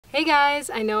Hey guys,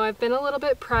 I know I've been a little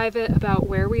bit private about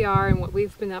where we are and what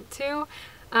we've been up to,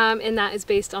 and that is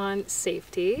based on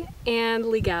safety and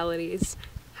legalities.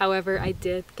 However, I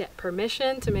did get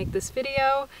permission to make this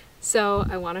video, so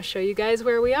I want to show you guys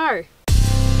where we are.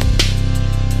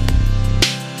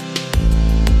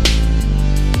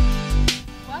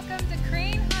 Welcome to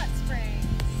Crane Hot Springs.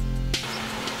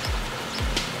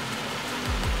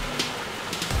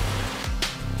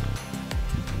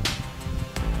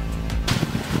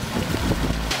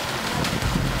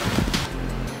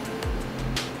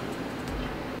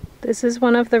 This is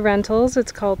one of the rentals.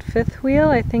 It's called Fifth Wheel.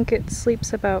 I think it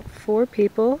sleeps about 4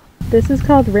 people. This is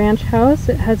called Ranch House.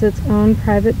 It has its own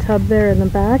private tub there in the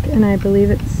back, and I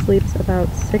believe it sleeps about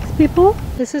 6 people.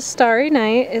 This is Starry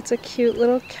Night. It's a cute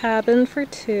little cabin for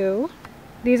 2.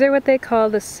 These are what they call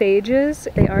the Sages.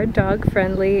 They are dog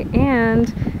friendly,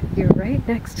 and you're right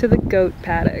next to the goat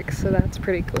paddock, so that's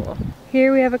pretty cool.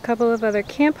 Here we have a couple of other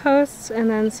camp hosts and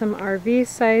then some RV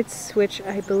sites, which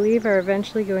I believe are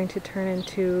eventually going to turn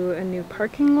into a new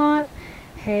parking lot.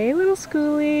 Hey, little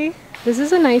schoolie. This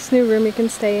is a nice new room you can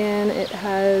stay in. It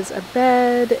has a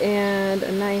bed and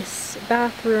a nice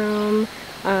bathroom.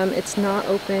 It's not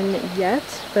open yet,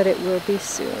 but it will be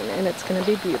soon, and it's going to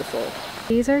be beautiful.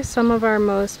 These are some of our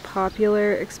most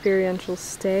popular experiential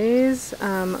stays.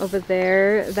 Over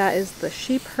there, that is the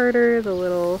sheep herder, the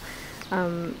little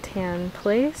tan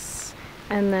place.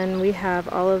 And then we have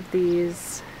all of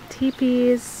these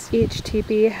teepees. Each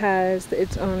teepee has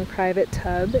its own private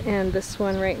tub, and this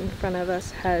one right in front of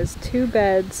us has 2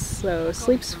 beds, so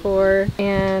sleeps 4,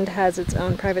 and has its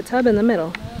own private tub in the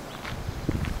middle.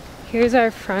 Here's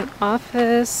our front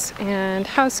office and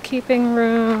housekeeping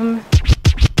room.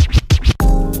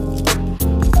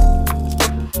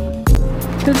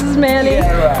 This is Manny.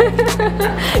 Yeah,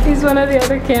 right. He's one of the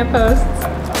other camp hosts.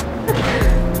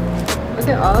 Look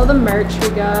at all the merch we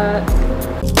got.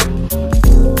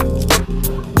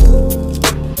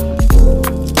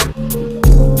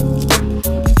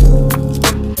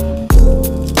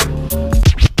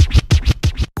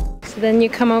 So then you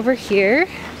come over here,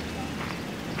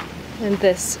 and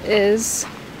this is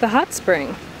the hot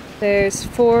spring. There's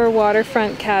 4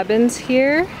 waterfront cabins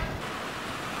here.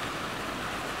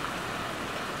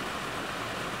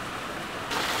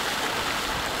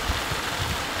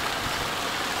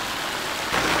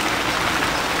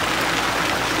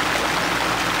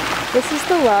 This is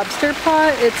the lobster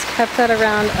pot. It's kept at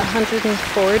around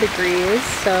 104 degrees,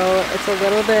 so it's a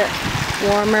little bit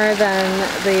warmer than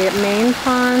the main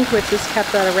pond, which is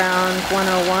kept at around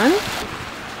 101.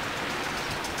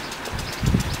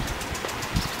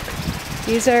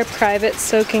 These are private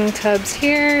soaking tubs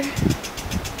here.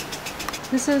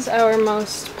 This is our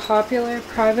most popular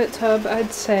private tub,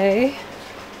 I'd say.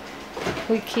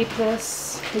 We keep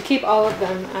all of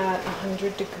them at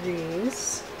 100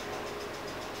 degrees.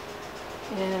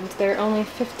 And they're only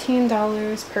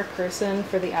 $15 per person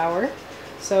for the hour,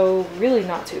 so really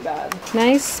not too bad.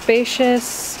 Nice,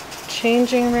 spacious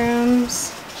changing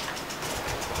rooms.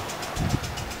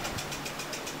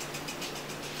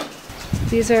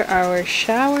 These are our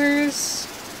showers,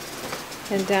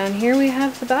 and down here we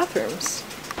have the bathrooms.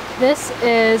 This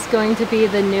is going to be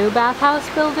the new bathhouse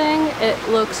building. It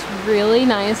looks really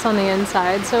nice on the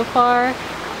inside so far.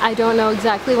 I don't know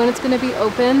exactly when it's going to be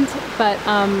opened, but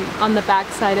on the back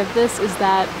side of this is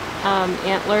that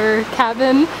antler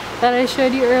cabin that I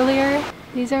showed you earlier.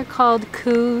 These are called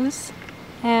coos,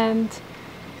 and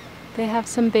they have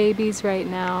some babies right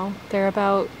now. They're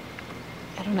about,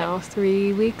 I don't know,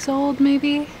 3 weeks old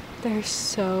maybe. They're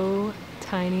so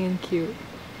tiny and cute.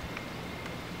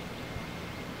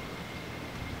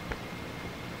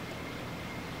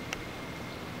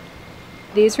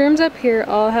 These rooms up here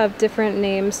all have different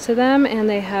names to them, and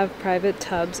they have private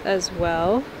tubs as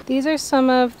well. These are some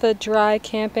of the dry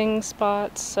camping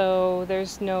spots, so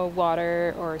there's no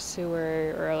water or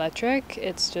sewer or electric.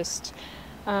 It's just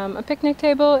a picnic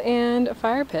table and a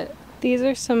fire pit. These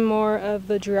are some more of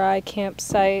the dry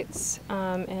campsites,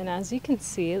 and as you can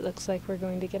see, it looks like we're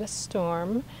going to get a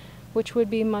storm, which would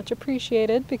be much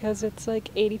appreciated because it's like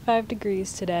 85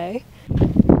 degrees today.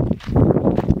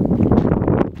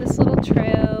 This little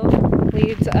trail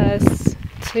leads us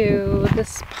to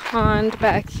this pond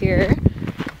back here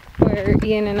where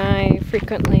Ian and I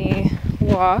frequently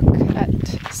walk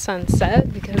at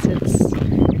sunset because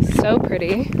it's so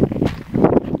pretty.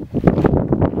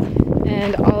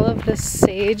 And all of the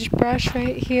sagebrush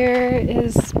right here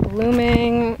is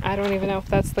blooming. I don't even know if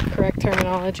that's the correct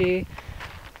terminology,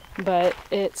 but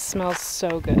it smells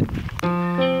so good.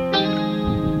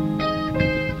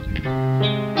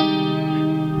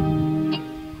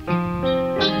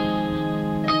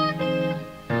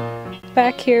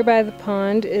 Back here by the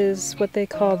pond is what they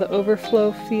call the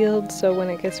overflow field, so when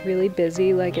it gets really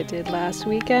busy like it did last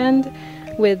weekend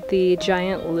with the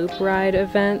giant loop ride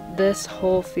event, this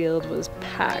whole field was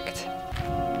packed.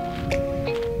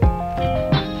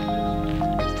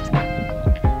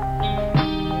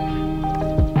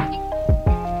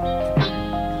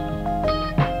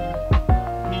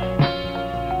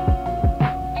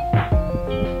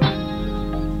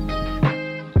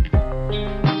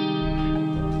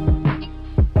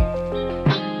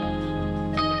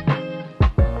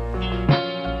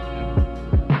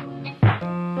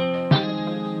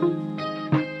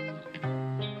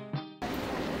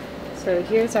 So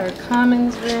here's our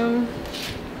commons room.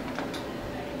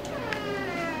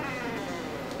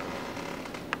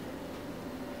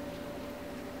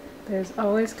 There's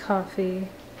always coffee.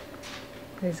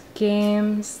 There's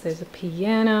games. There's a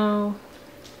piano.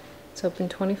 It's open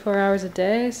 24 hours a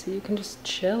day, so you can just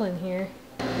chill in here.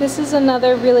 This is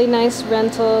another really nice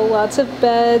rental. Lots of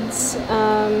beds.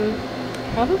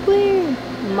 Probably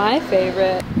my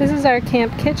favorite. This is our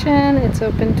camp kitchen. It's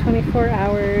open 24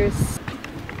 hours.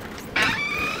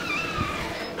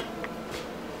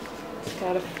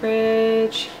 Got a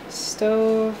fridge,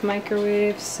 stove,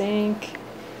 microwave, sink.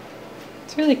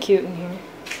 It's really cute in here.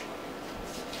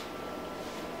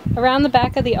 Around the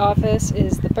back of the office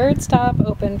is the Bird Stop,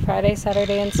 open Friday,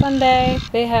 Saturday, and Sunday.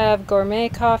 They have gourmet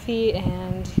coffee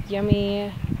and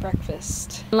yummy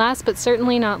breakfast. And last but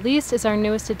certainly not least is our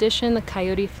newest addition, the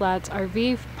Coyote Flats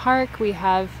RV Park. We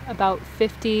have about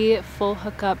 50 full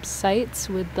hookup sites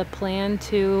with the plan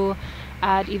to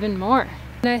add even more.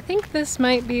 And I think this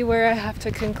might be where I have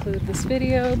to conclude this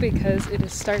video because it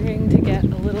is starting to get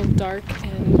a little dark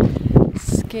and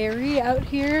scary out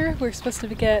here. We're supposed to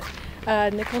get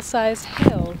nickel-sized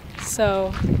hail,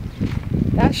 so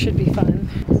that should be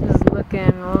fun. This is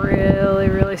looking really,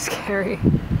 really scary.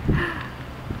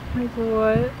 Like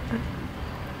what?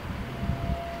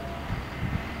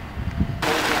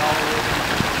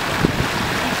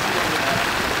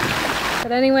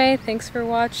 But anyway, thanks for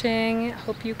watching.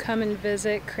 Hope you come and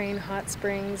visit Crane Hot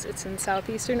Springs. It's in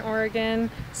southeastern Oregon,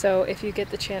 so if you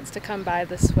get the chance to come by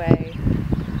this way,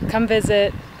 come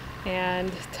visit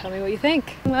and tell me what you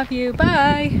think. Love you,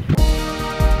 bye!